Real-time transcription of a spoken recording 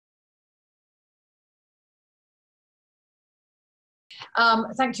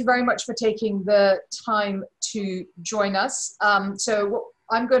Thank you very much for taking the time to join us. I'm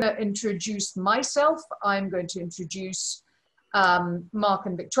going to introduce myself. I'm going to introduce Mark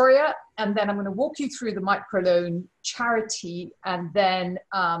and Victoria, and then I'm going to walk you through the MicroLoan charity, and then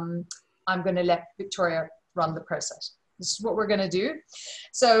I'm going to let Victoria run the process. This is what we're going to do.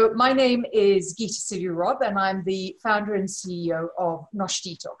 So my name is Geeta Silyu-Rob, and I'm the founder and CEO of Nosh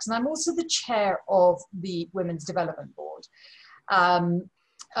Detox, and I'm also the chair of the Women's Development Board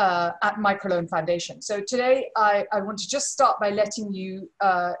at MicroLoan Foundation. So today I want to just start by letting you,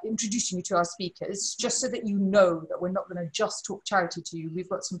 introducing you to our speakers, just so that you know that we're not going to just talk charity to you. We've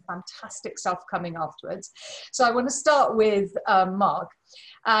got some fantastic stuff coming afterwards. So I want to start with Mark.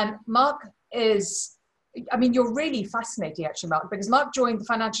 And Mark is, I mean, you're really fascinating, actually, Mark, because Mark joined the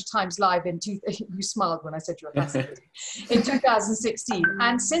Financial Times Live in, you smiled when I said you were fascinating, in 2016.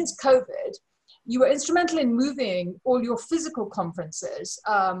 And since COVID, you were instrumental in moving all your physical conferences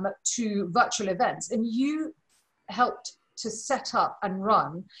to virtual events. And you helped to set up and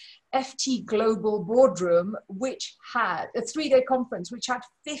run FT Global Boardroom, which had a 3-day conference, which had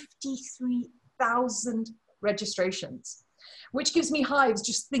 53,000 registrations. Which gives me hives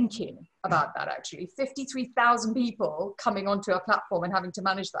just thinking about that, actually. 53,000 people coming onto our platform and having to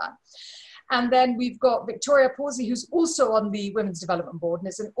manage that. And then we've got Victoria Pawsey, who's also on the Women's Development Board and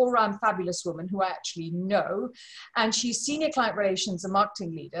is an all-round fabulous woman who I actually know. And she's Senior Client Relations and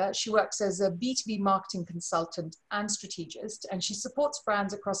Marketing Leader. She works as a B2B marketing consultant and strategist, and she supports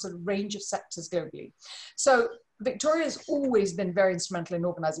brands across a range of sectors globally. So Victoria's always been very instrumental in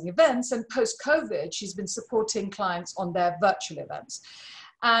organizing events, and post-COVID, she's been supporting clients on their virtual events.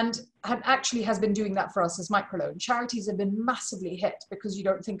 And actually has been doing that for us as MicroLoan. Charities have been massively hit because you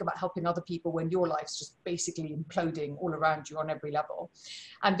don't think about helping other people when your life's just basically imploding all around you on every level.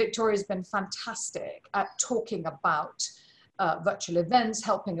 And Victoria's been fantastic at talking about virtual events,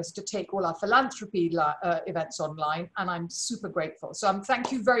 helping us to take all our philanthropy events online, and I'm super grateful. So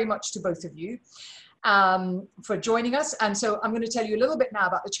thank you very much to both of you for joining us. And so I'm going to tell you a little bit now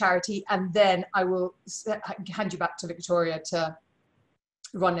about the charity, and then I will hand you back to Victoria to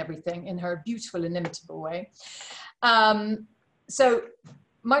run everything in her beautiful, inimitable way. So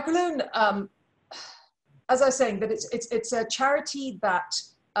MicroLoan, as I was saying, that it's a charity that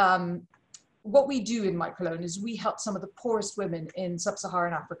what we do in MicroLoan is we help some of the poorest women in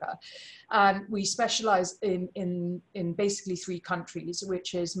sub-Saharan Africa. And we specialize in basically 3 countries,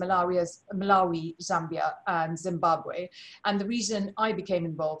 which is Malawi, Zambia, and Zimbabwe. And the reason I became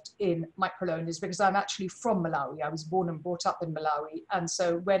involved in MicroLoan is because I'm actually from Malawi. I was born and brought up in Malawi. And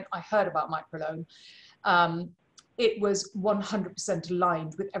so when I heard about MicroLoan, it was 100%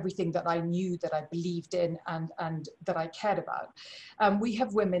 aligned with everything that I knew, that I believed in, and that I cared about. We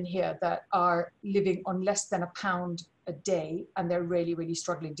have women here that are living on less than £1 a day, and they're really, really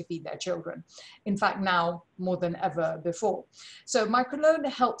struggling to feed their children. In fact, now more than ever before. So MicroLoan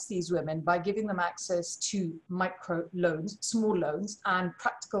helps these women by giving them access to micro loans, small loans, and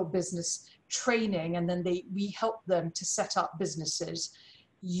practical business training. And then we help them to set up businesses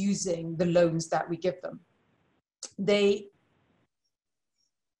using the loans that we give them.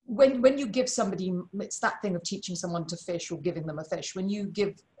 When you give somebody, it's that thing of teaching someone to fish or giving them a fish. When you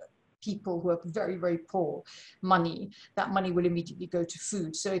give people who are very, very poor money, that money will immediately go to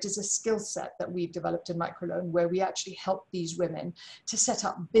food. So it is a skill set that we've developed in MicroLoan, where we actually help these women to set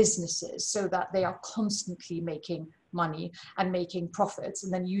up businesses so that they are constantly making money and making profits,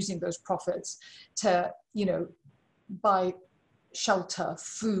 and then using those profits to, buy shelter,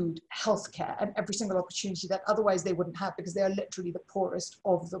 food, healthcare, and every single opportunity that otherwise they wouldn't have, because they are literally the poorest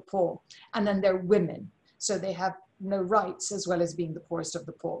of the poor. And then they're women, so they have no rights as well as being the poorest of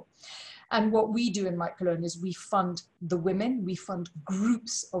the poor. And what we do in MicroLoan is we fund the women, we fund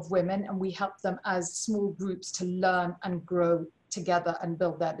groups of women, and we help them as small groups to learn and grow together and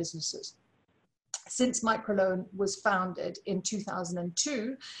build their businesses. Since MicroLoan was founded in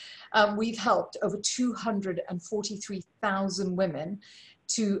 2002, we've helped over 243,000 women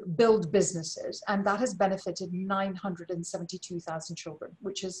to build businesses, and that has benefited 972,000 children,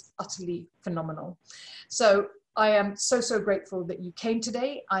 which is utterly phenomenal. So I am so, so grateful that you came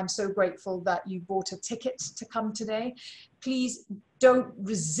today. I'm so grateful that you bought a ticket to come today. Please don't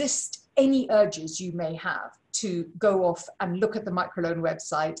resist any urges you may have to go off and look at the MicroLoan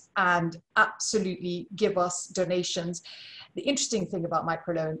website and absolutely give us donations. The interesting thing about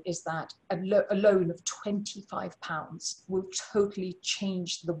MicroLoan is that a loan of £25 will totally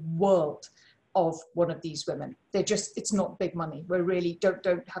change the world of one of these women. It's not big money. We really don't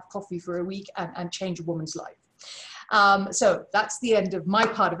have coffee for a week and change a woman's life. So that's the end of my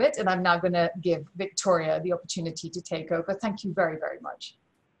part of it. And I'm now going to give Victoria the opportunity to take over. Thank you very, very much.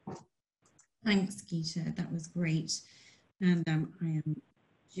 Thanks, Geeta. That was great. And I am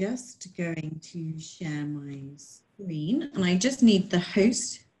just going to share my screen. And I just need the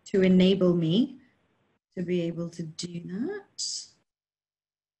host to enable me to be able to do that.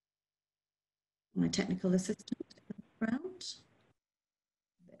 My technical assistant around.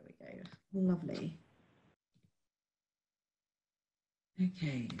 There we go. Lovely.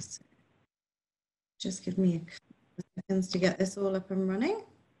 Okay, so just give me a couple of seconds to get this all up and running.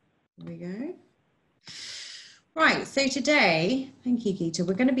 There we go. Right, so today, thank you, Geeta,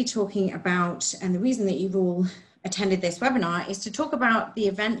 we're going to be talking about, and the reason that you've all attended this webinar is to talk about the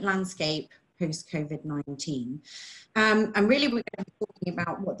event landscape post-COVID-19. And really we're going to be talking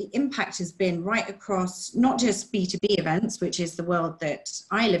about what the impact has been right across not just B2B events, which is the world that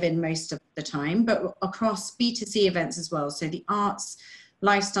I live in most of the time, but across B2C events as well. So the arts,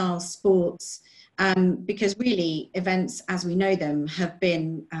 lifestyle, sports, because really events as we know them have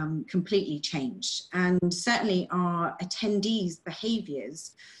been completely changed. And certainly our attendees'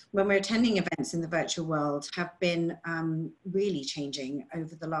 behaviours when we're attending events in the virtual world have been really changing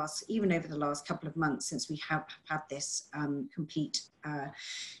over the last, even over the last couple of months since we have had this complete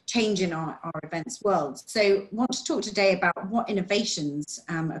change in our events world. So I want to talk today about what innovations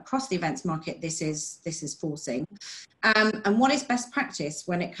across the events market this is forcing, and what is best practice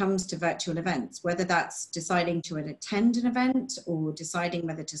when it comes to virtual events, whether that's deciding to attend an event or deciding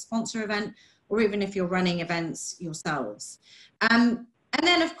whether to sponsor an event, or even if you're running events yourselves. And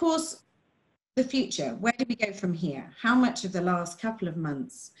then, of course, the future. Where do we go from here? How much of the last couple of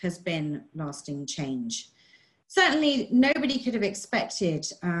months has been lasting change? Certainly, nobody could have expected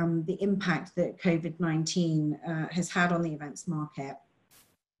the impact that COVID-19 has had on the events market.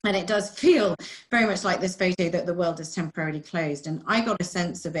 And it does feel very much like this photo that the world is temporarily closed. And I got a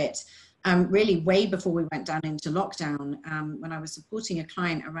sense of it really way before we went down into lockdown, when I was supporting a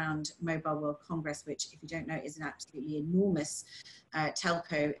client around Mobile World Congress, which, if you don't know, is an absolutely enormous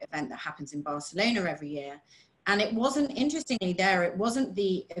telco event that happens in Barcelona every year. And it wasn't, interestingly there, it wasn't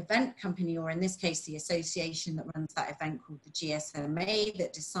the event company, or in this case, the association that runs that event called the GSMA,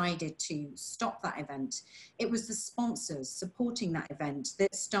 that decided to stop that event. It was the sponsors supporting that event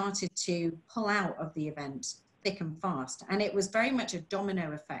that started to pull out of the event thick and fast. And it was very much a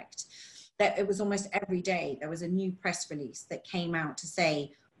domino effect, that it was almost every day there was a new press release that came out to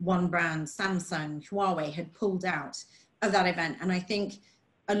say one brand, Samsung, Huawei, had pulled out of that event. And I think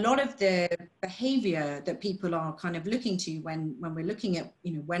a lot of the behavior that people are kind of looking to when we're looking at,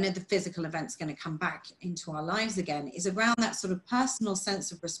 you know, when are the physical events going to come back into our lives again, is around that sort of personal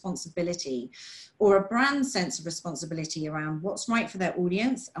sense of responsibility, or a brand sense of responsibility around what's right for their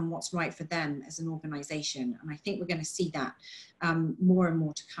audience and what's right for them as an organization. And I think we're going to see that more and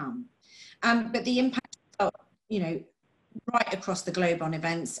more to come. But the impact, you know, right across the globe on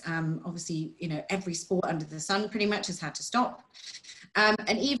events, obviously, you know, every sport under the sun pretty much has had to stop.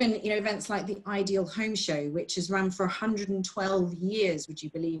 And even, you know, events like the Ideal Home Show, which has run for 112 years, would you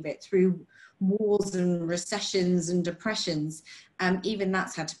believe it, through wars and recessions and depressions, even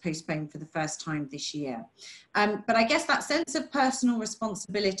that's had to postpone for the first time this year. But I guess that sense of personal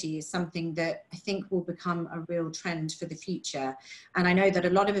responsibility is something that I think will become a real trend for the future. And I know that a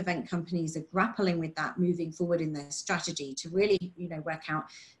lot of event companies are grappling with that moving forward in their strategy to really, you know, work out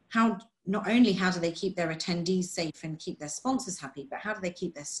how, not only how do they keep their attendees safe and keep their sponsors happy, but how do they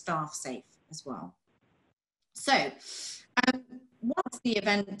keep their staff safe as well. So once the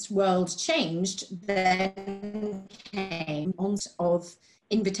event world changed, then came on of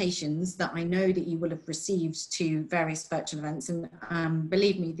invitations that I know that you will have received to various virtual events. And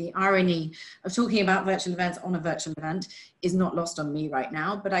believe me, the irony of talking about virtual events on a virtual event is not lost on me right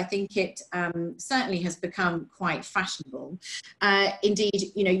now, but I think it certainly has become quite fashionable.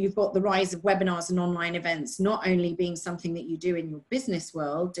 Indeed, you know, you've got the rise of webinars and online events, not only being something that you do in your business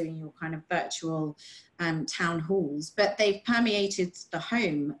world, doing your kind of virtual town halls, but they've permeated the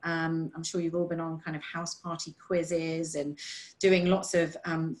home. I'm sure you've all been on kind of house party quizzes and doing lots of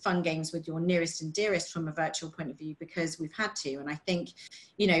fun games with your nearest and dearest from a virtual point of view, because we've had to. And I think,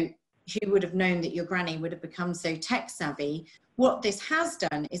 you know, who would have known that your granny would have become so tech savvy? What this has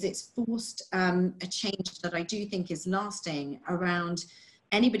done is it's forced a change that I do think is lasting around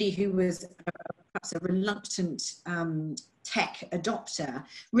anybody who was perhaps a reluctant tech adopter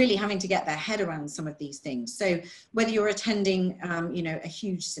really having to get their head around some of these things. So whether you're attending, you know, a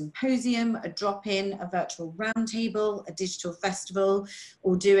huge symposium, a drop-in, a virtual roundtable, a digital festival,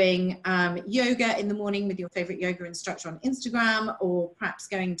 or doing yoga in the morning with your favorite yoga instructor on Instagram, or perhaps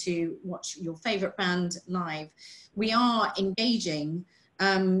going to watch your favorite band live, we are engaging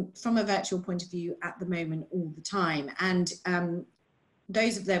from a virtual point of view at the moment all the time. And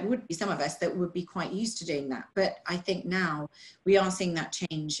there would be some of us that would be quite used to doing that. But I think now we are seeing that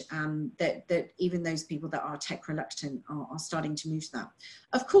change, that even those people that are tech reluctant are starting to move to that.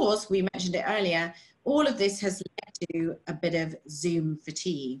 Of course, we mentioned it earlier, all of this has led to a bit of Zoom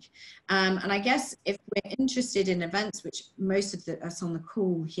fatigue. And I guess if we're interested in events, which most of us on the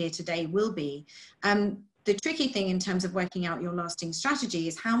call here today will be, the tricky thing in terms of working out your lasting strategy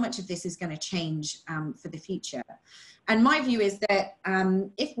is how much of this is going to change for the future. And my view is that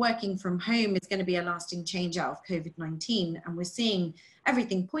if working from home is going to be a lasting change out of COVID-19, and we're seeing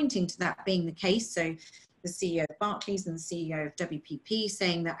everything pointing to that being the case, so the CEO of Barclays and the CEO of WPP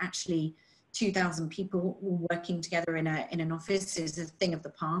saying that actually 2,000 people working together in an office is a thing of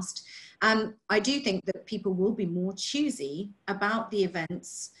the past. I do think that people will be more choosy about the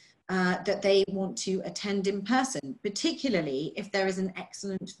events that they want to attend in person, particularly if there is an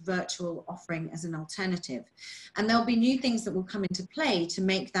excellent virtual offering as an alternative. And there'll be new things that will come into play to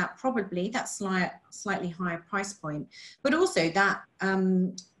make that probably that slightly higher price point, but also that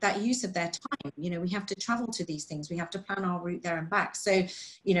that use of their time. You know, we have to travel to these things, we have to plan our route there and back. So,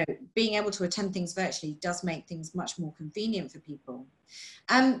 you know, being able to attend things virtually does make things much more convenient for people.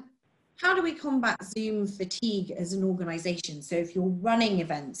 How do we combat Zoom fatigue as an organization? So if you're running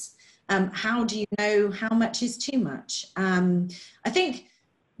events, how do you know how much is too much? I think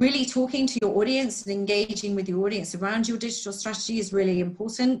really talking to your audience and engaging with your audience around your digital strategy is really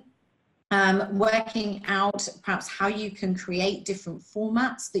important. Working out perhaps how you can create different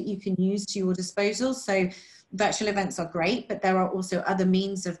formats that you can use to your disposal. So virtual events are great, but there are also other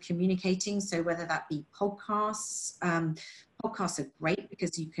means of communicating. So whether that be podcasts, podcasts are great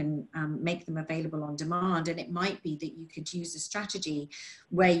because you can make them available on demand, and it might be that you could use a strategy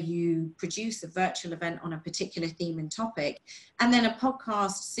where you produce a virtual event on a particular theme and topic, and then a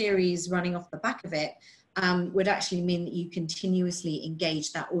podcast series running off the back of it would actually mean that you continuously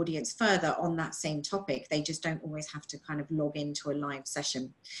engage that audience further on that same topic. They just don't always have to kind of log into a live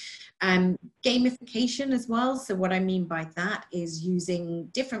session. Gamification as well. So what I mean by that is using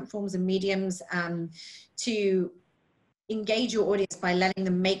different forms and mediums to engage your audience by letting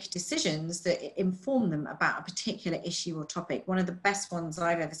them make decisions that inform them about a particular issue or topic. One of the best ones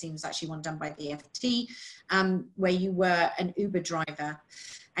I've ever seen was actually one done by the FT, where you were an Uber driver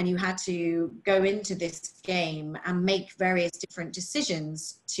and you had to go into this game and make various different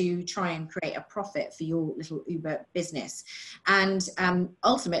decisions to try and create a profit for your little Uber business. And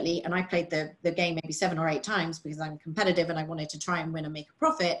ultimately, and I played the game maybe 7 or 8 times because I'm competitive and I wanted to try and win and make a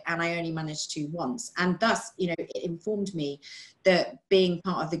profit, and I only managed to once. And thus, you know, it informed me that being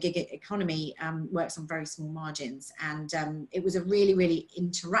part of the gig economy works on very small margins. And it was a really, really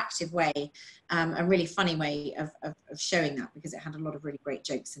interactive way, a really funny way of showing that, because it had a lot of really great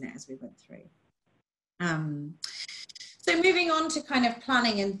jokes in it as we went through. So moving on to kind of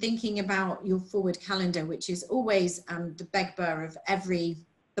planning and thinking about your forward calendar, which is always the bugbear of every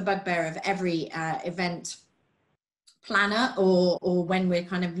event planner, or when we're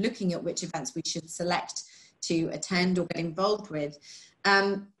kind of looking at which events we should select to attend or get involved with.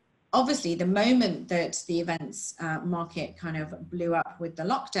 Obviously, the moment that the events market kind of blew up with the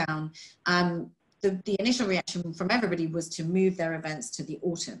lockdown, the initial reaction from everybody was to move their events to the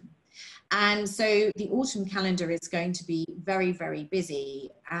autumn. And so the autumn calendar is going to be very, very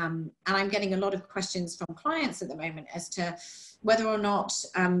busy. And I'm getting a lot of questions from clients at the moment as to whether or not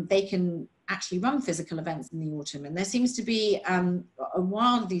they can actually run physical events in the autumn. And there seems to be a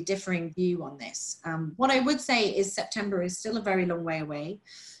wildly differing view on this. What I would say is September is still a very long way away.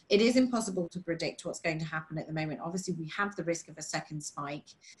 It is impossible to predict what's going to happen at the moment. Obviously, we have the risk of a second spike.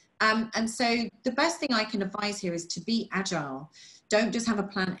 And so the best thing I can advise here is to be agile. Don't just have a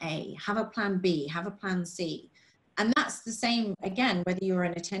plan A, have a plan B, have a plan C. And that's the same, again, whether you're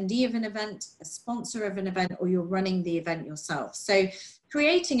an attendee of an event, a sponsor of an event, or you're running the event yourself. So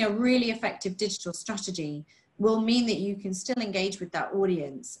creating a really effective digital strategy will mean that you can still engage with that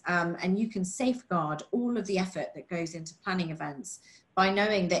audience, and you can safeguard all of the effort that goes into planning events by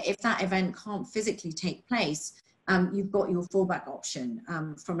knowing that if that event can't physically take place, you've got your fallback option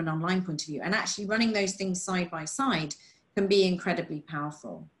from an online point of view. And actually running those things side by side can be incredibly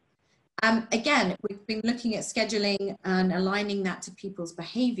powerful. Again, we've been looking at scheduling and aligning that to people's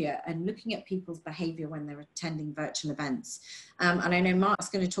behavior and looking at people's behavior when they're attending virtual events. And I know Mark's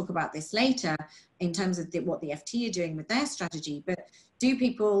going to talk about this later in terms of what the FT are doing with their strategy, but do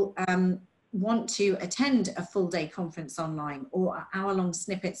people want to attend a full day conference online, or hour-long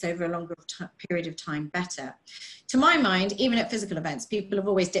snippets over a longer period of time better? To my mind, even at physical events, people have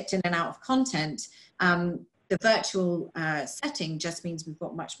always dipped in and out of content. The virtual setting just means we've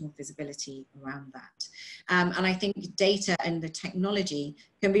got much more visibility around that. And I think data and the technology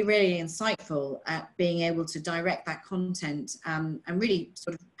can be really insightful at being able to direct that content and really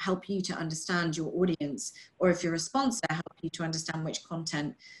sort of help you to understand your audience, or if you're a sponsor, help you to understand which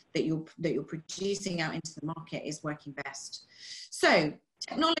content that you're producing out into the market is working best. So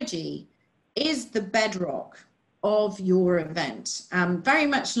technology is the bedrock of your event, very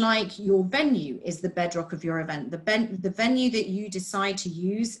much like your venue is the bedrock of your event. The venue that you decide to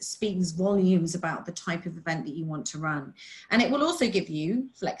use speaks volumes about the type of event that you want to run. And it will also give you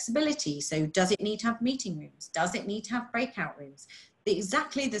flexibility. So does it need to have meeting rooms? Does it need to have breakout rooms?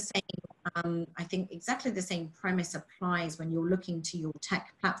 Exactly the same, I think exactly the same premise applies when you're looking to your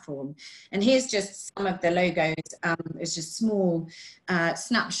tech platform. And here's just some of the logos. It's just a small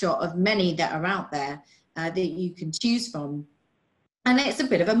snapshot of many that are out there that you can choose from. And it's a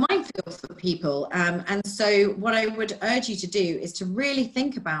bit of a minefield for people. And so what I would urge you to do is to really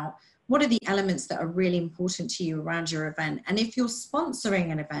think about what are the elements that are really important to you around your event. And if you're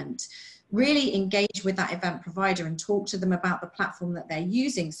sponsoring an event, really engage with that event provider and talk to them about the platform that they're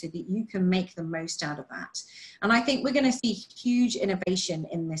using so that you can make the most out of that. And I think we're going to see huge innovation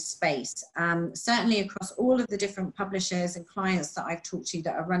in this space, certainly across all of the different publishers and clients that I've talked to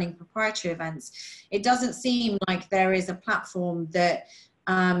that are running proprietary events. It doesn't seem like there is a platform that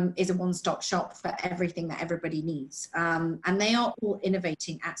is a one-stop shop for everything that everybody needs. And they are all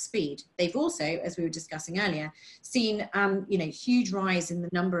innovating at speed. They've also, as we were discussing earlier, seen huge rise in the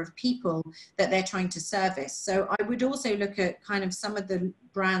number of people that they're trying to service. So I would also look at kind of some of the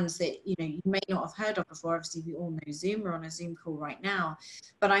brands that you may not have heard of before. Obviously, we all know Zoom. We're on a Zoom call right now,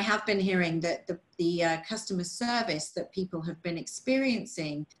 but I have been hearing that the customer service that people have been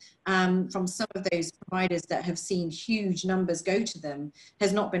experiencing from some of those providers that have seen huge numbers go to them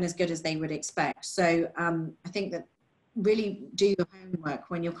has not been as good as they would expect. So I think that really do your homework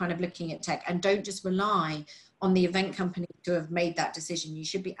when you're kind of looking at tech, and don't just rely on the event company to have made that decision. You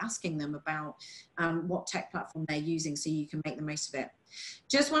should be asking them about what tech platform they're using so you can make the most of it.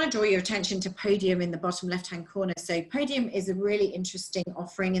 Just want to draw your attention to Podium in the bottom left-hand corner. So Podium is a really interesting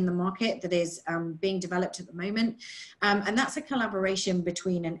offering in the market that is being developed at the moment. And that's a collaboration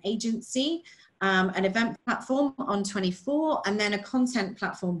between an agency, an event platform On24, and then a content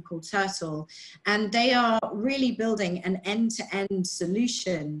platform called Turtle. And they are really building an end-to-end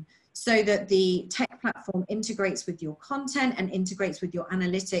solution so that the tech platform integrates with your content and integrates with your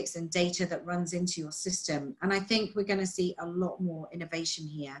analytics and data that runs into your system. And I think we're going to see a lot more innovation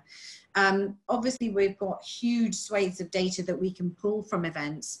here. Obviously, we've got huge swathes of data that we can pull from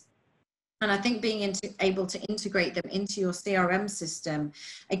events. And I think being able to integrate them into your CRM system,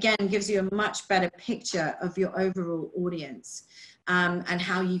 again, gives you a much better picture of your overall audience and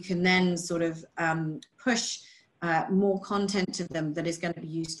how you can then sort of push more content to them that is going to be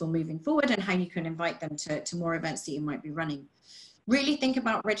useful moving forward, and how you can invite them to more events that you might be running. Really think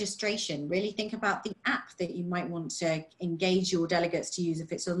about registration, really think about the app that you might want to engage your delegates to use.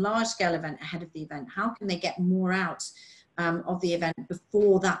 If it's a large scale event ahead of the event, how can they get more out of the event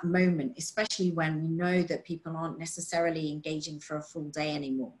before that moment, especially when we know that people aren't necessarily engaging for a full day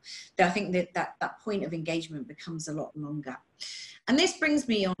anymore. I think that point of engagement becomes a lot longer. And this brings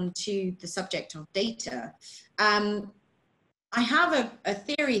me on to the subject of data. I have a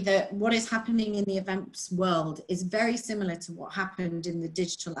theory that what is happening in the events world is very similar to what happened in the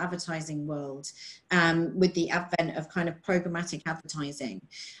digital advertising world with the advent of kind of programmatic advertising.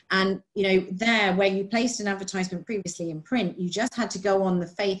 And, there where you placed an advertisement previously in print, you just had to go on the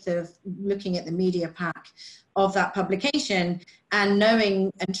faith of looking at the media pack of that publication and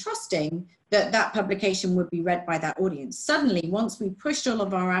knowing and trusting that that publication would be read by that audience. Suddenly, once we pushed all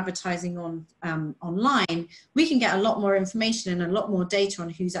of our advertising on online, we can get a lot more information and a lot more data on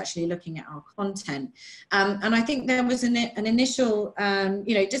who's actually looking at our content. And I think there was an initial,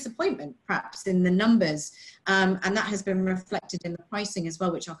 disappointment perhaps in the numbers, and that has been reflected in the pricing as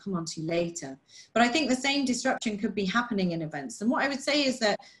well, which I'll come on to later. But I think the same disruption could be happening in events. And what I would say is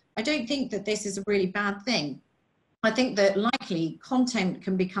that I don't think that this is a really bad thing. I think that likely content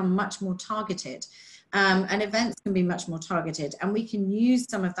can become much more targeted and events can be much more targeted, and we can use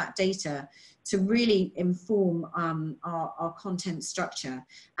some of that data to really inform our content structure,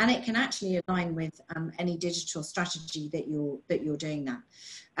 and it can actually align with any digital strategy that you're doing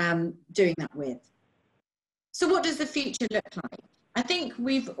that with. So what does the future look like? I think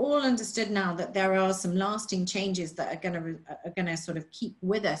we've all understood now that there are some lasting changes that are going to sort of keep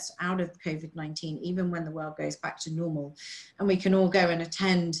with us out of COVID-19, even when the world goes back to normal, and we can all go and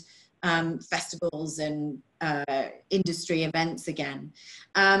attend festivals and industry events again.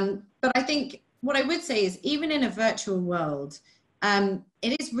 But I think what I would say is, even in a virtual world,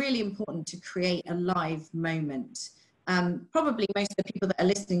 it is really important to create a live moment. Probably most of the people that are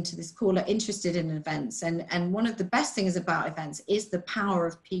listening to this call are interested in events, and one of the best things about events is the power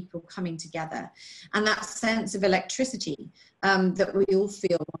of people coming together, and that sense of electricity that we all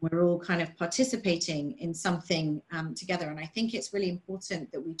feel when we're all kind of participating in something together. And I think it's really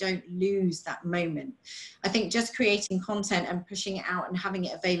important that we don't lose that moment. I think just creating content and pushing it out and having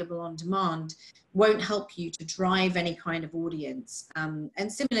it available on demand won't help you to drive any kind of audience. And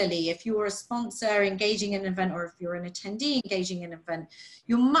similarly, if you're a sponsor engaging in an event, or if you're an attendee engaging in an event,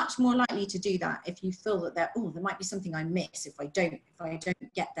 you're much more likely to do that if you feel that there might be something I miss if I don't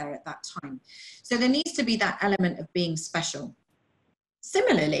get there at that time. So there needs to be that element of being special.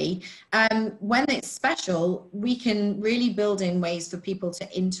 Similarly, when it's special, we can really build in ways for people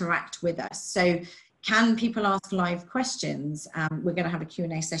to interact with us. So can people ask live questions? We're going to have a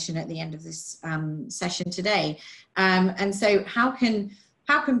Q&A session at the end of this session today. And so how can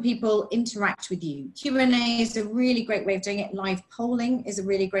people interact with you? Q&A is a really great way of doing it. Live polling is a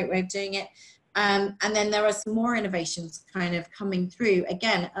really great way of doing it. And then there are some more innovations kind of coming through,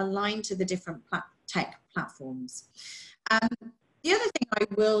 again, aligned to the different tech platforms. The other thing I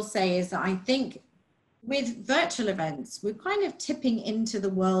will say is that I think with virtual events, we're kind of tipping into the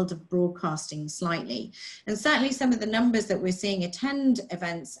world of broadcasting slightly. And certainly some of the numbers that we're seeing attend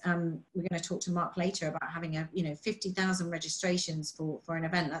events, we're going to talk to Mark later about having 50,000 registrations for an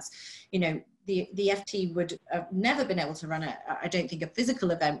event. That's, the FT would have never been able to run I don't think, a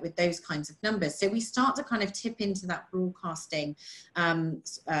physical event with those kinds of numbers. So we start to kind of tip into that broadcasting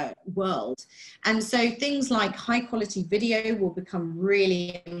world. And so things like high quality video will become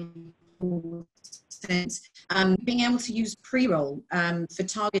really important. Being able to use pre-roll for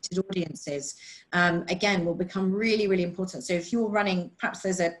targeted audiences, again, will become really, really important. So if you're running, perhaps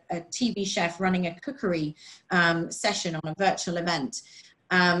there's a TV chef running a cookery session on a virtual event,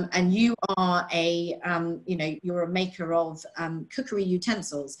 and you are you're a maker of cookery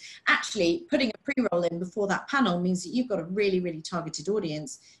utensils, actually putting a pre-roll in before that panel means that you've got a really, really targeted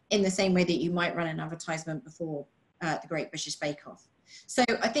audience, in the same way that you might run an advertisement before the Great British Bake Off. So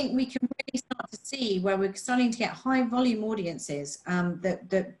I think we can really start to see where we're starting to get high volume audiences,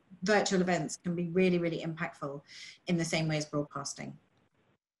 that virtual events can be really, really impactful in the same way as broadcasting.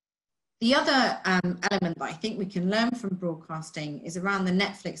 The other element that I think we can learn from broadcasting is around the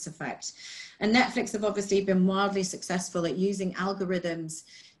Netflix effect. And Netflix have obviously been wildly successful at using algorithms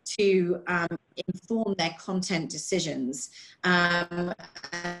to inform their content decisions. And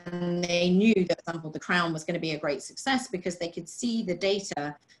they knew that, for example, The Crown was going to be a great success because they could see the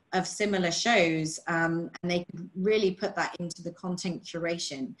data of similar shows, and they could really put that into the content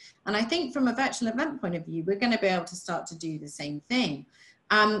curation. And I think from a virtual event point of view, we're going to be able to start to do the same thing.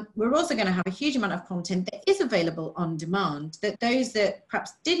 We're also going to have a huge amount of content that is available on demand, that those that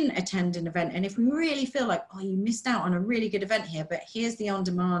perhaps didn't attend an event, and if we really feel like, oh, you missed out on a really good event here, but here's the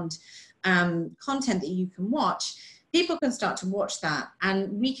on-demand content that you can watch, people can start to watch that, and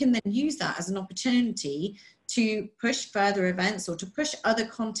we can then use that as an opportunity to push further events or to push other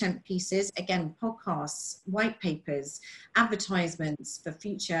content pieces, again, podcasts, white papers, advertisements for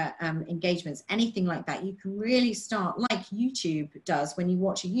future engagements, anything like that. You can really start, like YouTube does, when you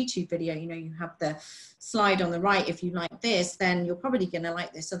watch a YouTube video, you have the slide on the right. If you like this, then you're probably going to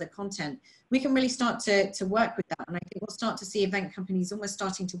like this other content. We can really start to work with that. And I think we'll start to see event companies almost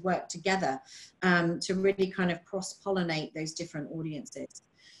starting to work together to really kind of cross-pollinate those different audiences.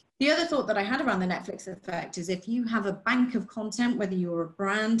 The other thought that I had around the Netflix effect is, if you have a bank of content, whether you're a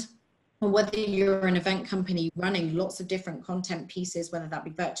brand or whether you're an event company running lots of different content pieces, whether that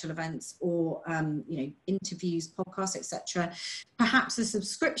be virtual events or interviews, podcasts, etc., perhaps a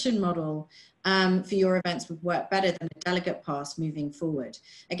subscription model for your events would work better than a delegate pass moving forward.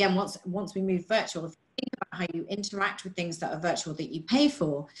 Again, once we move virtual, if you think about how you interact with things that are virtual that you pay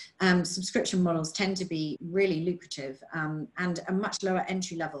for, subscription models tend to be really lucrative and a much lower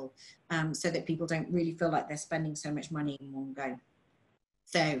entry level, so that people don't really feel like they're spending so much money in one go.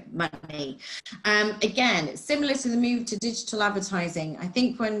 So money. Again, similar to the move to digital advertising, I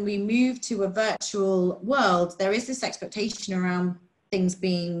think when we move to a virtual world, there is this expectation around things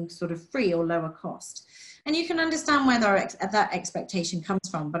being sort of free or lower cost. And you can understand where that expectation comes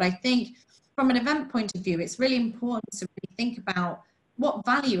from. But I think from an event point of view, it's really important to really think about what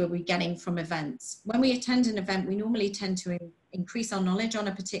value are we getting from events. When we attend an event, we normally tend to increase our knowledge on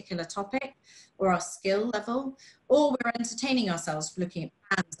a particular topic or our skill level, or we're entertaining ourselves looking at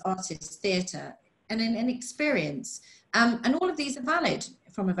bands, artists, theatre, and an experience. And all of these are valid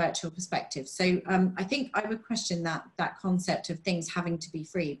from a virtual perspective. So I think I would question that concept of things having to be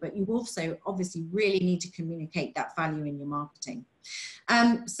free, but you also obviously really need to communicate that value in your marketing.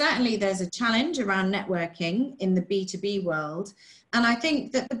 Certainly there's a challenge around networking in the B2B world. And I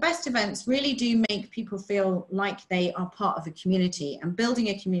think that the best events really do make people feel like they are part of a community, and building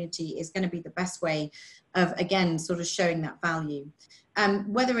a community is going to be the best way of, again, sort of showing that value.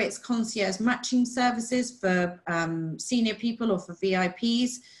 Whether it's concierge matching services for senior people or for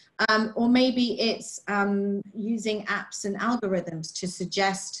VIPs, or maybe it's using apps and algorithms to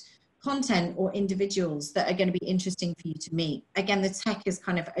suggest content or individuals that are going to be interesting for you to meet. Again, the tech is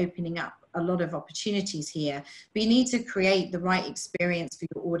kind of opening up a lot of opportunities here, but you need to create the right experience for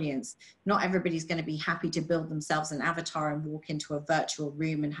your audience. Not everybody's going to be happy to build themselves an avatar and walk into a virtual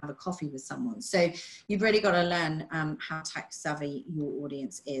room and have a coffee with someone. So you've really got to learn how tech savvy your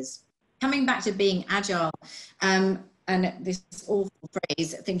audience is. Coming back to being agile, and this awful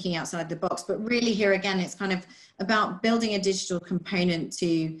phrase, thinking outside the box, but really here again, it's kind of about building a digital component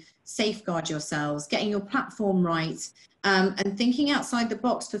to safeguard yourselves, getting your platform right, and thinking outside the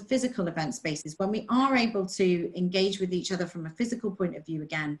box for physical event spaces. When we are able to engage with each other from a physical point of view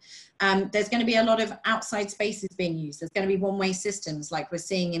again, there's going to be a lot of outside spaces being used. There's going to be one-way systems like we're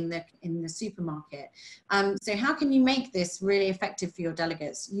seeing in the supermarket. So how can you make this really effective for your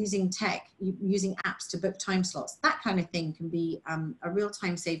delegates? Using tech, using apps to book time slots, that kind of thing can be a real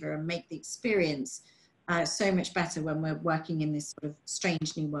time saver and make the experience so much better when we're working in this sort of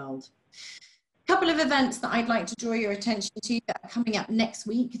strange new world. A couple of events that I'd like to draw your attention to that are coming up next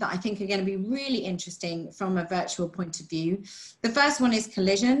week that I think are going to be really interesting from a virtual point of view. The first one is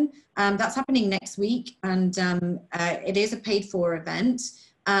Collision. That's happening next week, and it is a paid-for event.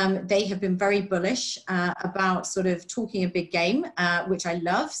 They have been very bullish about sort of talking a big game, which I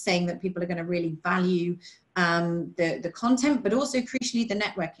love, saying that people are going to really value the content, but also crucially the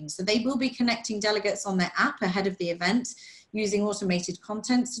networking. So they will be connecting delegates on their app ahead of the event, using automated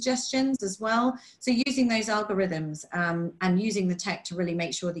content suggestions as well. So using those algorithms and using the tech to really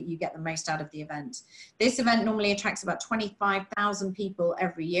make sure that you get the most out of the event. This event normally attracts about 25,000 people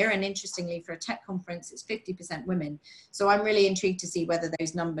every year. And interestingly, for a tech conference, it's 50% women. So I'm really intrigued to see whether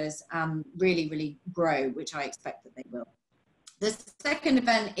those numbers really grow, which I expect that they will. The second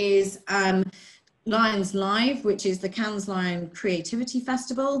event is Lions Live, which is the Cannes Lion Creativity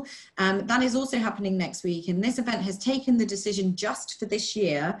Festival. That is also happening next week, and this event has taken the decision just for this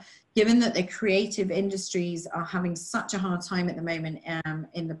year, given that the creative industries are having such a hard time at the moment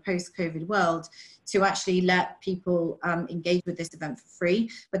in the post-COVID world, to actually let people engage with this event for free.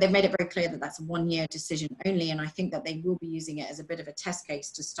 But they've made it very clear that that's a one-year decision only, and I think that they will be using it as a bit of a test case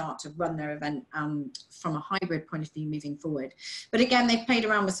to start to run their event from a hybrid point of view moving forward. But again, they've played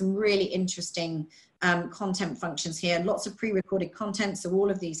around with some really interesting content functions here, lots of pre-recorded content. So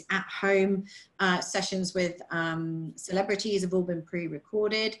all of these at-home sessions with celebrities have all been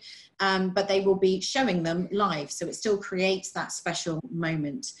pre-recorded, but they will be showing them live. So it still creates that special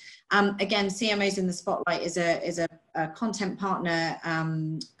moment. Again, CMOs in the Spotlight is a content partner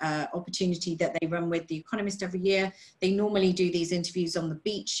opportunity that they run with The Economist every year. They normally do these interviews on the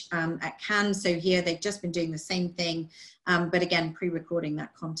beach at Cannes. So here they've just been doing the same thing, but again, pre-recording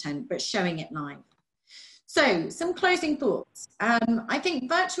that content, but showing it live. So some closing thoughts. I think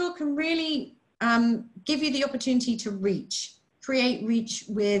virtual can really give you the opportunity to create reach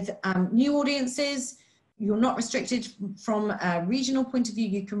with new audiences. You're not restricted from a regional point of view.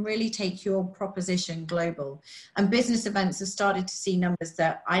 You can really take your proposition global. And business events have started to see numbers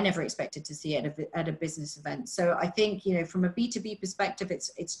that I never expected to see at a business event. So I think, you know, from a B2B perspective,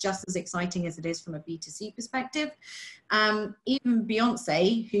 it's just as exciting as it is from a B2C perspective. Even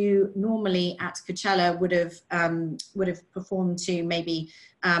Beyonce, who normally at Coachella would have performed to maybe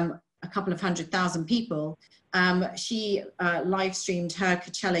a couple of 100,000 people, she live streamed her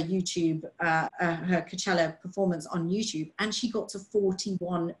Coachella her Coachella performance on YouTube, and she got to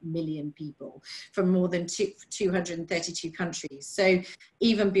 41 million people from more than 232 countries. So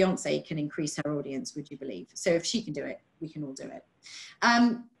even Beyonce can increase her audience, would you believe? So if she can do it, we can all do it.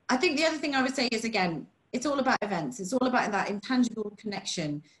 I think the other thing I would say is, again, it's all about events. It's all about that intangible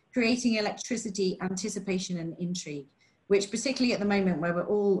connection, creating electricity, anticipation, and intrigue, which particularly at the moment where we're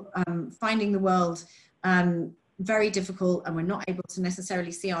all finding the world very difficult and we're not able to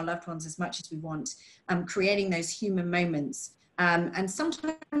necessarily see our loved ones as much as we want, creating those human moments. And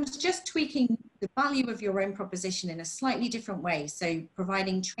sometimes just tweaking the value of your own proposition in a slightly different way. So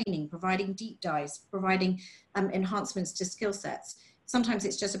providing training, providing deep dives, providing enhancements to skill sets. Sometimes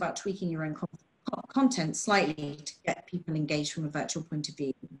it's just about tweaking your own content slightly to get people engaged from a virtual point of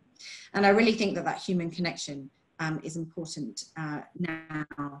view. And I really think that human connection is important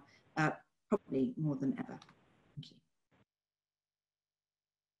now, probably more than ever. Thank you.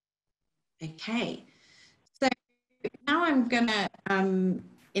 Okay, so now I'm going to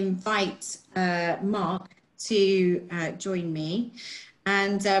invite Mark to join me,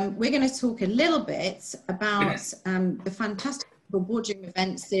 and we're going to talk a little bit about the fantastic Boardroom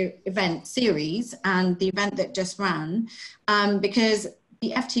event series and the event that just ran, because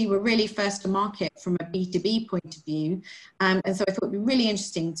the FT were really first to market from a B2B point of view. And so I thought it'd be really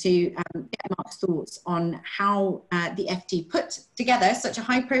interesting to get Mark's thoughts on how the FT put together such a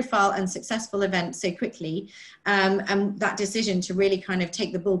high profile and successful event so quickly, and that decision to really kind of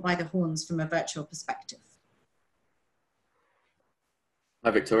take the bull by the horns from a virtual perspective.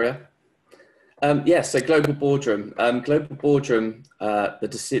 Hi, Victoria. Yes, so Global Boardroom. Global Boardroom,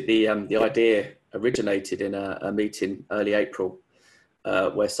 the idea originated in a meeting early April,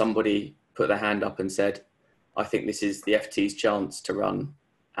 where somebody put their hand up and said, I think this is the FT's chance to run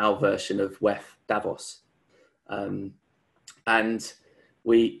our version of WEF Davos. And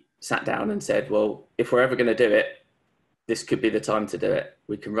we sat down and said, well, if we're ever going to do it, this could be the time to do it.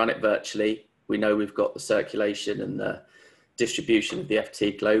 We can run it virtually. We know we've got the circulation and the distribution of the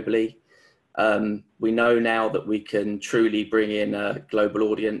FT globally. We know now that we can truly bring in a global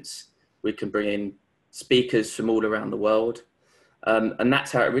audience. We can bring in speakers from all around the world. And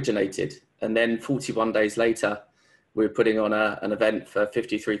that's how it originated. And then 41 days later, we were putting on an event for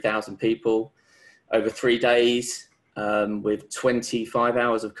 53,000 people over 3 days, with 25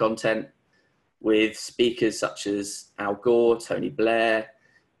 hours of content, with speakers such as Al Gore, Tony Blair,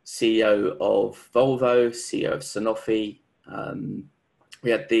 CEO of Volvo, CEO of Sanofi. We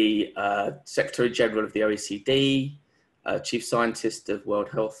had the Secretary General of the OECD, Chief Scientist of World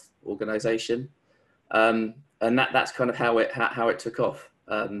Health Organization. And that's kind of how it took off.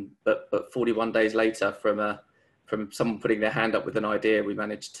 But 41 days later, from someone putting their hand up with an idea, we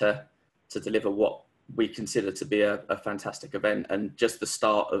managed to deliver what we consider to be a fantastic event, and just the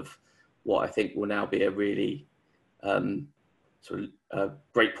start of what I think will now be a really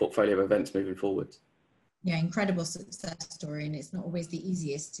great portfolio of events moving forward. Yeah, incredible success story, and it's not always the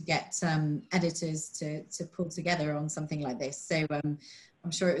easiest to get editors to pull together on something like this. So I'm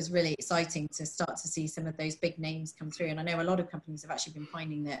sure it was really exciting to start to see some of those big names come through. And I know a lot of companies have actually been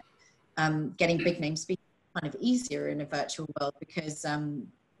finding that getting big name speakers is kind of easier in a virtual world, because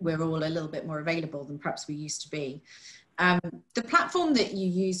we're all a little bit more available than perhaps we used to be. The platform that you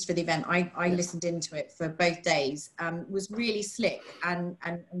used for the event, I listened into it for both days, was really slick and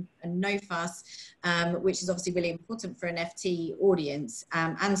no fuss, which is obviously really important for an FT audience,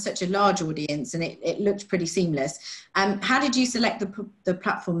 and such a large audience, and it looked pretty seamless. How did you select the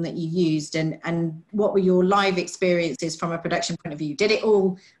platform that you used, and what were your live experiences from a production point of view? Did it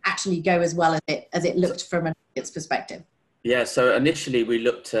all actually go as well as it looked from an audience perspective? Yeah, so initially we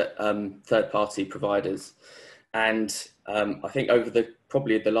looked at third-party providers. And I think over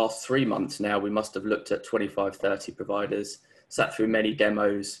probably the last 3 months now, we must have looked at 25, 30 providers, sat through many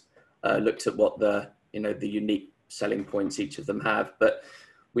demos, looked at what the unique selling points each of them have. But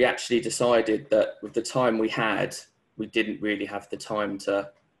we actually decided that with the time we had, we didn't really have the time to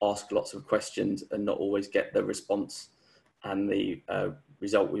ask lots of questions and not always get the response and the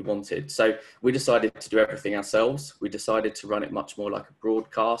result we wanted. So we decided to do everything ourselves. We decided to run it much more like a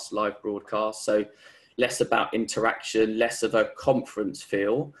broadcast, live broadcast. So less about interaction, less of a conference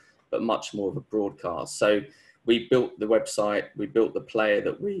feel, but much more of a broadcast. So we built the website, we built the player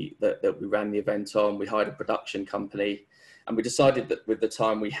that we ran the event on, we hired a production company, and we decided that with the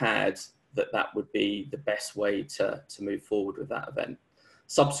time we had, that would be the best way to move forward with that event.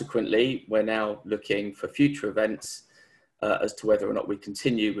 Subsequently, we're now looking for future events as to whether or not we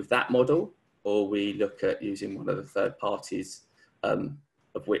continue with that model, or we look at using one of the third parties,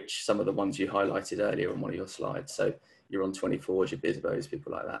 of which some of the ones you highlighted earlier on one of your slides. So you're on 24s, your Bizbos,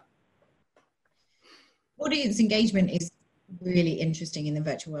 people like that. Audience engagement is really interesting in the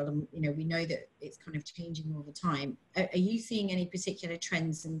virtual world, and we know that it's kind of changing all the time. Are you seeing any particular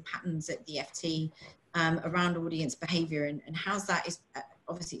trends and patterns at the FT around audience behavior, and how's that is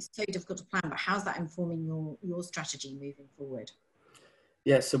obviously it's so difficult to plan, but how's that informing your strategy moving forward?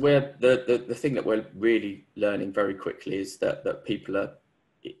 Yeah, so the thing that we're really learning very quickly is that people are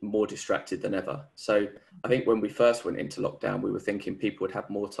more distracted than ever. So I think when we first went into lockdown, we were thinking people would have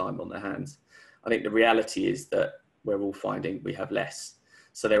more time on their hands. I think the reality is that we're all finding we have less.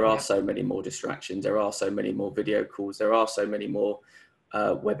 So there are so many more distractions. There are so many more video calls. There are so many more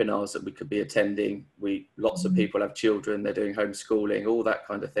webinars that we could be attending. Lots of people have children, they're doing homeschooling, all that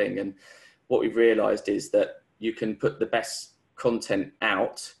kind of thing. And what we've realized is that you can put the best content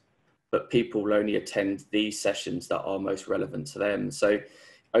out, but people will only attend these sessions that are most relevant to them. So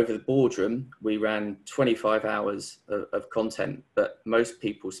over the boardroom, we ran 25 hours of content, but most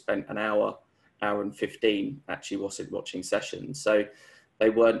people spent an hour and 15 actually watching sessions. So they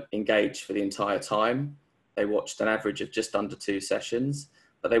weren't engaged for the entire time. They watched an average of just under 2 sessions,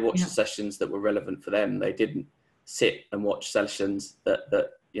 but they watched the sessions that were relevant for them. They didn't sit and watch sessions that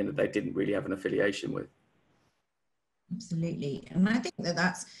they didn't really have an affiliation with. Absolutely. And I think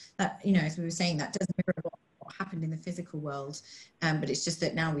that, as we were saying, that does mirror what happened in the physical world, but it's just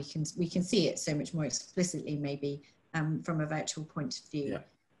that now we can see it so much more explicitly, maybe from a virtual point of view.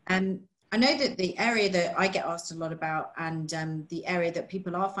 I know that the area that I get asked a lot about, and the area that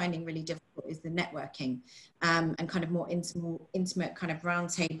people are finding really difficult, is the networking and kind of more intimate kind of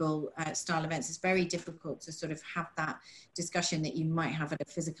roundtable style events. It's very difficult to sort of have that discussion that you might have at a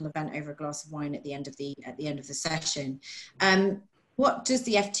physical event over a glass of wine at the end of the session. What does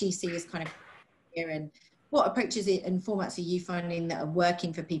the FT as kind of here, and what approaches and formats are you finding that are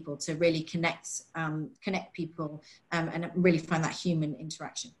working for people to really connect people and really find that human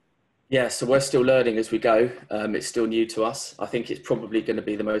interaction? Yeah, so we're still learning as we go. It's still new to us. I think it's probably going to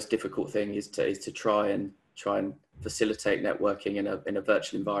be the most difficult thing is to try and facilitate networking in a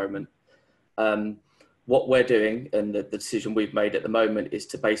virtual environment. What we're doing, and the decision we've made at the moment, is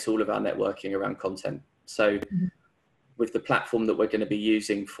to base all of our networking around content. So with the platform that we're going to be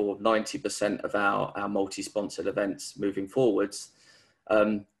using for 90% of our multi-sponsored events moving forwards,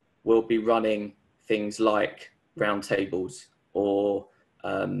 we'll be running things like roundtables or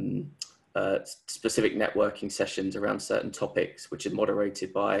specific networking sessions around certain topics, which are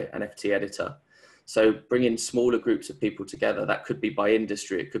moderated by an FT editor. So bringing smaller groups of people together, that could be by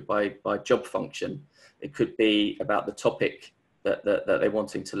industry, it could be by job function, it could be about the topic that they're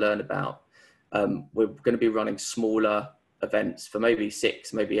wanting to learn about. We're going to be running smaller events for maybe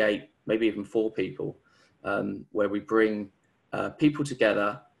 6, maybe 8, maybe even 4 people, where we bring people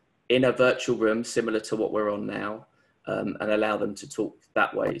together in a virtual room similar to what we're on now, and allow them to talk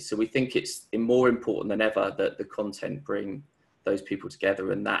that way. So we think it's more important than ever that the content bring those people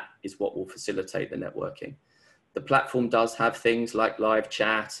together, and that is what will facilitate the networking. The platform does have things like live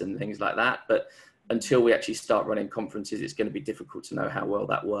chat and things like that, but until we actually start running conferences, it's going to be difficult to know how well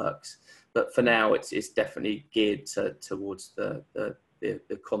that works. But for now, it's definitely geared towards the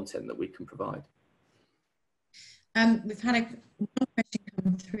content that we can provide. We've had one question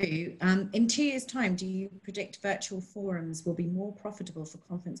come through. In 2 years' time, do you predict virtual forums will be more profitable for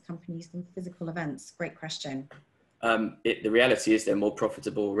conference companies than physical events? Great question. The reality is they're more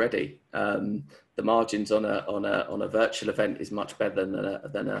profitable already. The margins on a virtual event is much better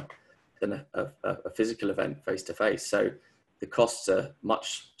than a physical event face to face. So the costs are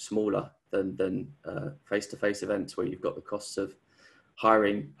much smaller than face to face events, where you've got the costs of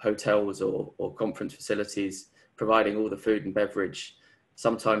hiring hotels or conference facilities, providing all the food and beverage,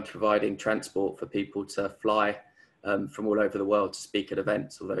 sometimes providing transport for people to fly from all over the world to speak at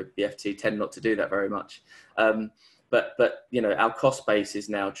events, although the FT tend not to do that very much. But our cost base is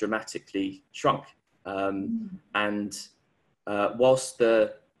now dramatically shrunk. And whilst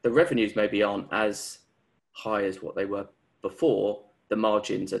the revenues maybe aren't as high as what they were before, the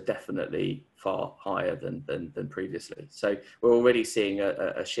margins are definitely far higher than previously. So we're already seeing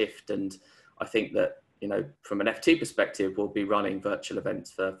a shift, and I think that, from an FT perspective, we'll be running virtual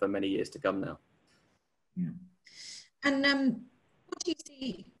events for many years to come now. Yeah. And what do you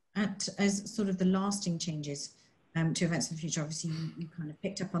see as sort of the lasting changes to events in the future? Obviously, you kind of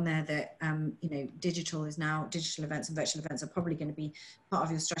picked up on there that, digital events and virtual events are probably going to be part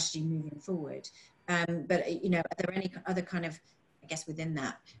of your strategy moving forward. But, are there any other kind of, I guess, within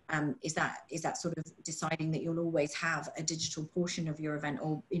that, is that sort of deciding that you'll always have a digital portion of your event,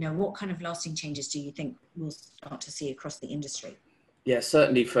 or, what kind of lasting changes do you think we'll start to see across the industry? Yeah,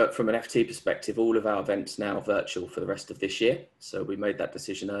 certainly from an FT perspective, all of our events now are virtual for the rest of this year. So we made that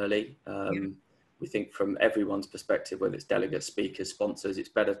decision early. We think from everyone's perspective, whether it's delegates, speakers, sponsors, it's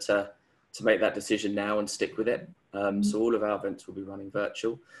better to make that decision now and stick with it. So all of our events will be running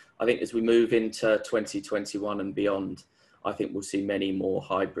virtual. I think as we move into 2021 and beyond, I think we'll see many more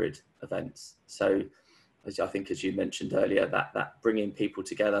hybrid events. So as you mentioned earlier, that bringing people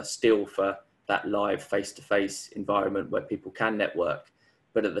together still for that live face-to-face environment where people can network,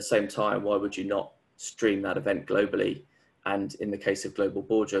 But at the same time, why would you not stream that event globally? And in the case of Global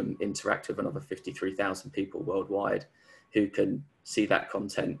Boardroom, interact with another 53,000 people worldwide who can see that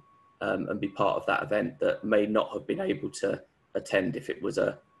content and be part of that event that may not have been able to attend if it was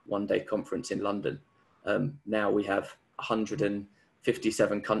a one-day conference in London. Now we have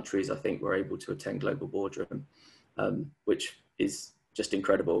 157 countries, I think, were able to attend Global Boardroom, which is just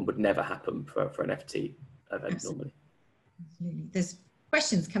incredible and would never happen for an FT event. Absolutely. Normally. Absolutely. There's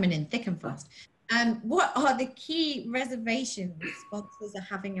questions coming in thick and fast. What are the key reservations sponsors are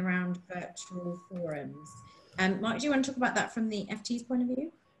having around virtual forums? Mark, do you want to talk about that from the FT's point of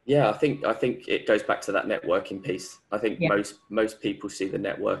view? Yeah, I think it goes back to that networking piece. I think most people see the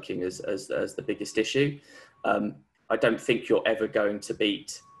networking as the biggest issue. I don't think you're ever going to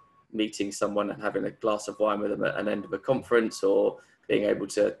beat meeting someone and having a glass of wine with them at an end of a conference, or being able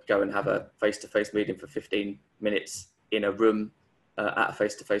to go and have a face-to-face meeting for 15 minutes in a room at a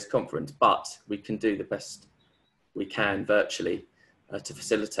face-to-face conference. But we can do the best we can virtually to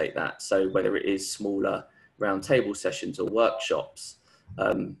facilitate that. So whether it is smaller roundtable sessions or workshops,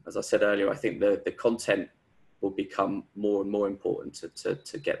 as I said earlier, I think the content will become more and more important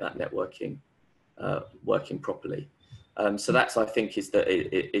to get that networking working properly. So that's, I think, is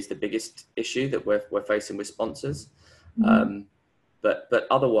the biggest issue that we're facing with sponsors. But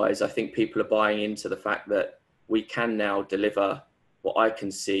otherwise, I think people are buying into the fact that we can now deliver what I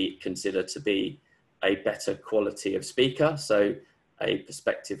consider to be a better quality of speaker. So a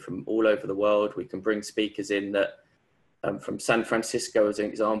perspective from all over the world. We can bring speakers in that from San Francisco, as an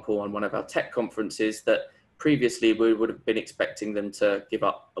example, on one of our tech conferences, that previously we would have been expecting them to give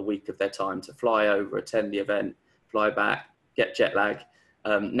up a week of their time to fly over, attend the event, fly back, get jet lag.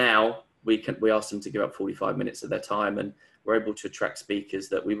 Now we ask them to give up 45 minutes of their time, and we're able to attract speakers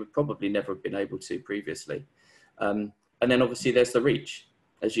that we would probably never have been able to previously. And then obviously there's the reach.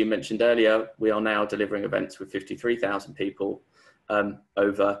 As you mentioned earlier, we are now delivering events with 53,000 people,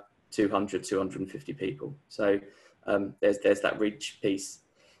 over 250 people. So there's that reach piece.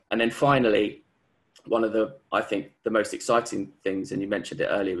 And then finally, one of I think the most exciting things, and you mentioned it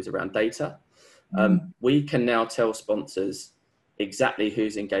earlier, was around data. We can now tell sponsors exactly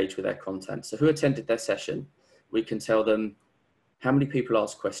who's engaged with their content. So who attended their session. We can tell them how many people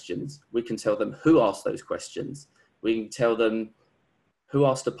asked questions. We can tell them who asked those questions. We can tell them who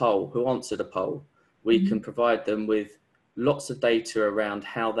asked a poll, who answered a poll. We can provide them with lots of data around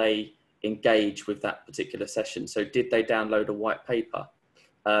how they engage with that particular session. So did they download a white paper?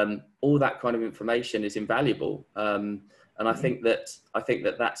 All that kind of information is invaluable. And I think that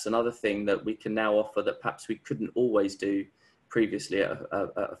that's another thing that we can now offer that perhaps we couldn't always do previously at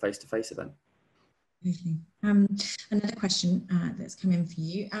a face-to-face event. Another question that's come in for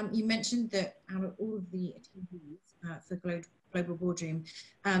you. You mentioned that out of all of the attendees for Global Boardroom,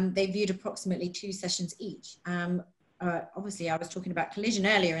 they viewed approximately 2 sessions each. Obviously, I was talking about Collision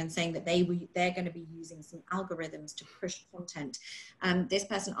earlier and saying that they're going to be using some algorithms to push content. This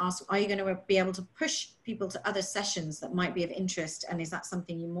person asked, are you going to be able to push people to other sessions that might be of interest? And is that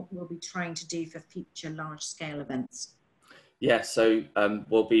something you will be trying to do for future large-scale events? Yeah, so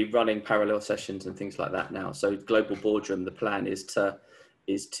we'll be running parallel sessions and things like that now. So Global Boardroom, the plan is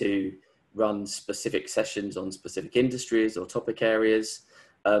to run specific sessions on specific industries or topic areas.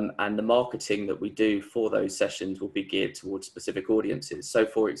 And the marketing that we do for those sessions will be geared towards specific audiences. So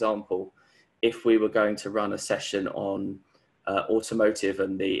for example, if we were going to run a session on automotive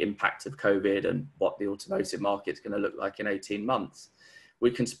and the impact of COVID and what the automotive market is going to look like in 18 months, we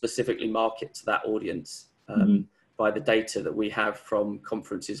can specifically market to that audience by the data that we have from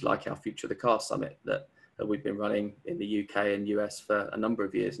conferences like our Future of the Car Summit that we've been running in the UK and US for a number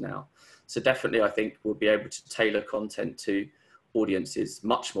of years now. So definitely, I think we'll be able to tailor content to audiences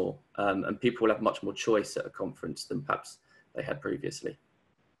much more, and people will have much more choice at a conference than perhaps they had previously.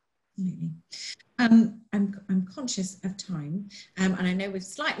 Absolutely. I'm conscious of time, and I know we've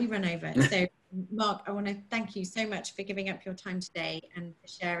slightly run over. So, Mark, I want to thank you so much for giving up your time today and for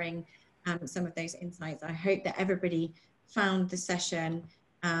sharing some of those insights. I hope that everybody found the session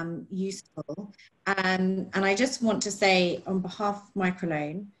useful. And I just want to say on behalf of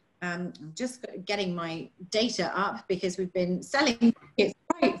MicroLoan, I'm just getting my data up because we've been selling it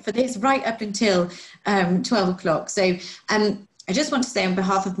for this right up until 12 o'clock. So I just want to say on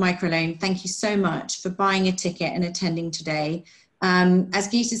behalf of MicroLoan, thank you so much for buying a ticket and attending today. As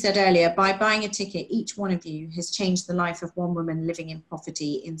Geeta said earlier, by buying a ticket, each one of you has changed the life of one woman living in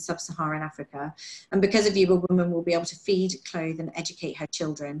poverty in sub-Saharan Africa. And because of you, a woman will be able to feed, clothe and educate her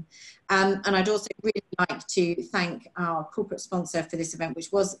children. And I'd also really like to thank our corporate sponsor for this event,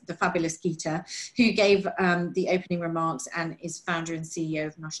 which was the fabulous Geeta, who gave the opening remarks and is founder and CEO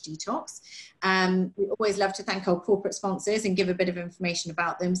of Nosh Detox. We always love to thank our corporate sponsors and give a bit of information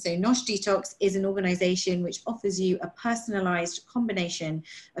about them. So Nosh Detox is an organisation which offers you a personalised combination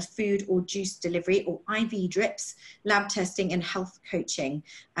of food or juice delivery or IV drips, lab testing and health coaching,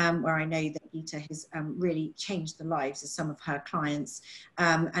 where I know that Geeta has really changed the lives of some of her clients,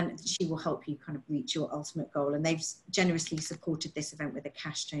 and she will help you kind of reach your ultimate goal. And they've generously supported this event with a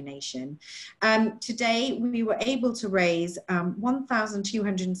cash donation. Today we were able to raise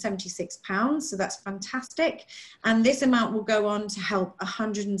 £1,276, so that's fantastic. And this amount will go on to help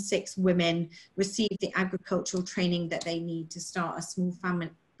 106 women receive the agricultural training that they need to start a small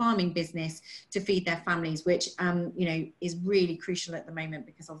farming business to feed their families, which you know, is really crucial at the moment,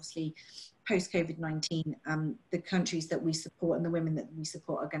 because obviously post COVID-19, the countries that we support and the women that we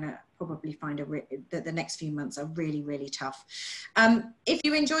support are going to probably find that the next few months are really, really tough. If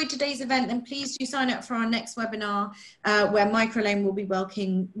you enjoyed today's event, then please do sign up for our next webinar, where MicroLoan will be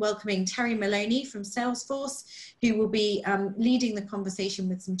welcoming Terry Maloney from Salesforce, who will be leading the conversation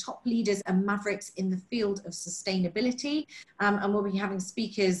with some top leaders and mavericks in the field of sustainability. And we'll be having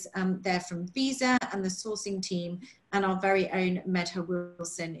speakers there from Visa and the sourcing team, and our very own Medha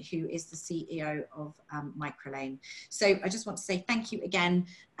Wilson, who is the CEO of MicroLoan. So I just want to say thank you again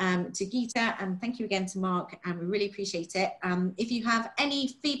to Geeta, and thank you again to Mark, and we really appreciate it. If you have any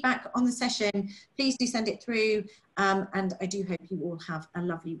feedback on the session, please do send it through, and I do hope you all have a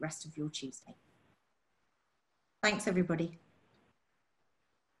lovely rest of your Tuesday. Thanks, everybody.